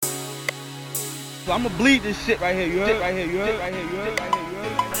So I'ma bleed this shit right here, you heard? Right here, you heard? Right here, you heard? Right here, you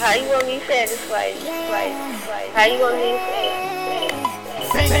heard? How you want me to say this right? How you want me to say it?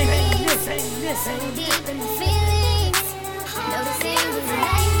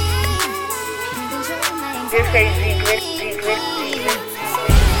 This ain't Grittie.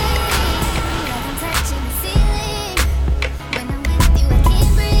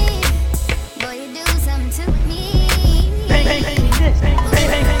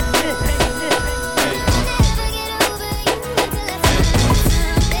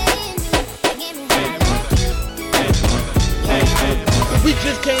 We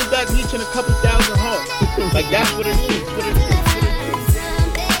just came back reaching a couple thousand hearts. Like that's what it is. What it is.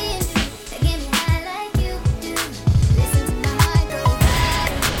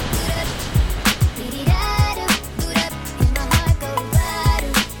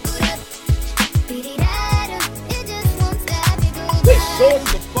 They sold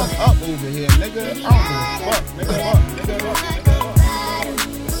the fuck up over here, nigga. I don't give a fuck, nigga.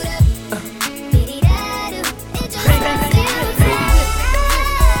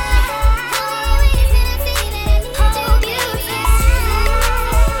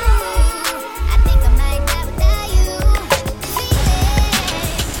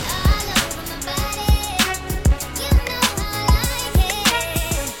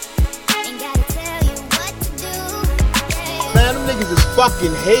 Man, them niggas is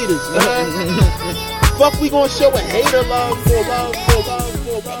fucking haters, man. Fuck we gonna show a hater love for.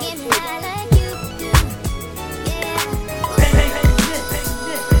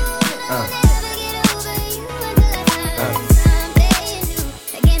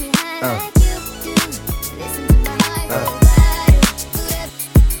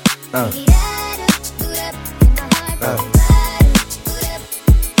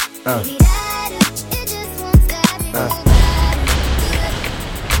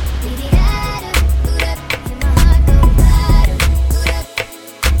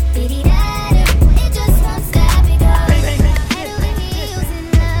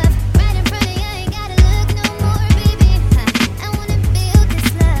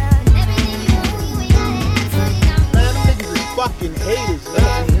 Fucking haters,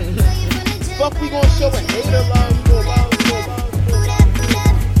 man. Fuck we gonna show a hater love for.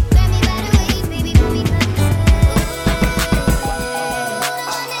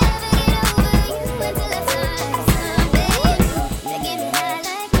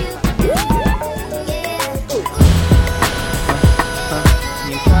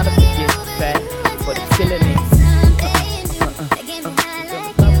 You trying to forget fat, but it's killing me.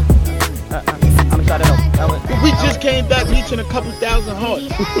 I'm trying to know. We just came back reaching a couple thousand hearts.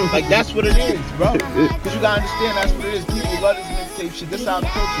 Like that's what it is, bro. Cause you gotta understand that's what it is. People love this mixtape shit. This our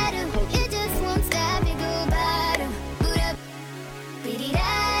culture.